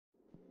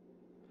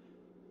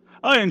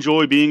I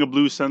enjoy being a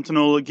blue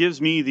sentinel. It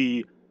gives me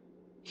the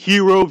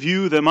hero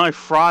view that my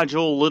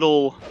fragile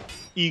little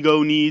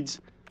ego needs.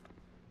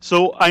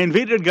 So I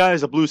invaded a guy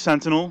as a blue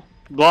sentinel,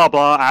 blah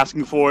blah,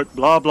 asking for it,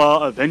 blah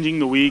blah, avenging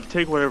the weak,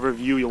 take whatever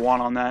view you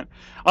want on that.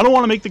 I don't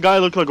want to make the guy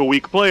look like a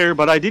weak player,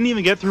 but I didn't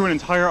even get through an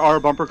entire R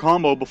bumper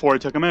combo before I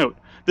took him out.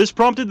 This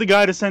prompted the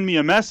guy to send me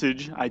a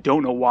message. I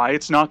don't know why,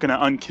 it's not gonna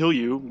unkill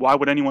you. Why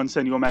would anyone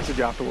send you a message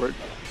afterward?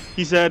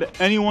 He said,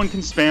 anyone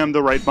can spam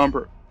the right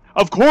bumper.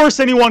 Of course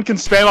anyone can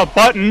spam a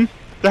button!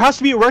 There has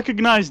to be a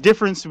recognized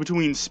difference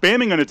between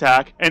spamming an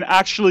attack and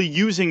actually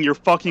using your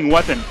fucking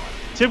weapon.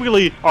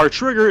 Typically, our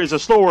trigger is a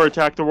slower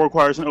attack that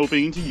requires an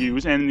opening to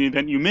use, and in the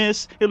event you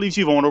miss, it leaves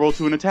you vulnerable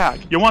to an attack.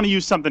 You want to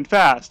use something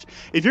fast.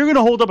 If you're going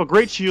to hold up a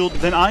great shield,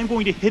 then I'm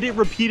going to hit it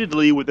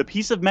repeatedly with a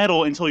piece of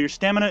metal until your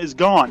stamina is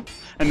gone,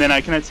 and then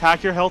I can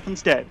attack your health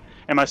instead.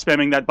 Am I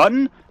spamming that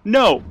button?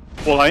 No.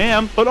 Well, I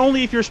am, but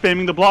only if you're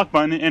spamming the block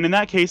button, and in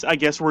that case, I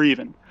guess we're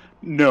even.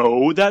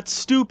 No, that's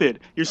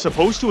stupid. You're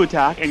supposed to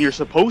attack, and you're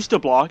supposed to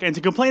block, and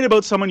to complain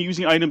about someone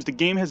using items the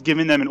game has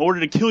given them in order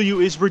to kill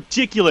you is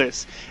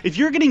ridiculous. If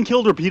you're getting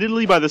killed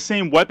repeatedly by the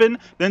same weapon,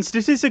 then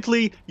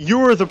statistically,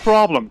 you're the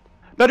problem.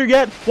 Better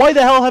yet, why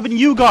the hell haven't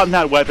you gotten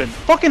that weapon?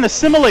 Fucking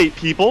assimilate,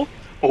 people!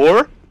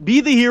 Or,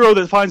 be the hero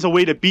that finds a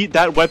way to beat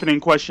that weapon in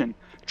question.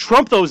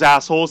 Trump those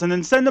assholes, and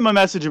then send them a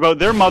message about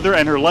their mother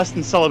and her less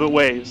than celibate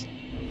ways.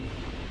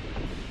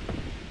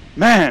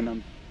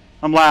 Man,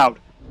 I'm loud.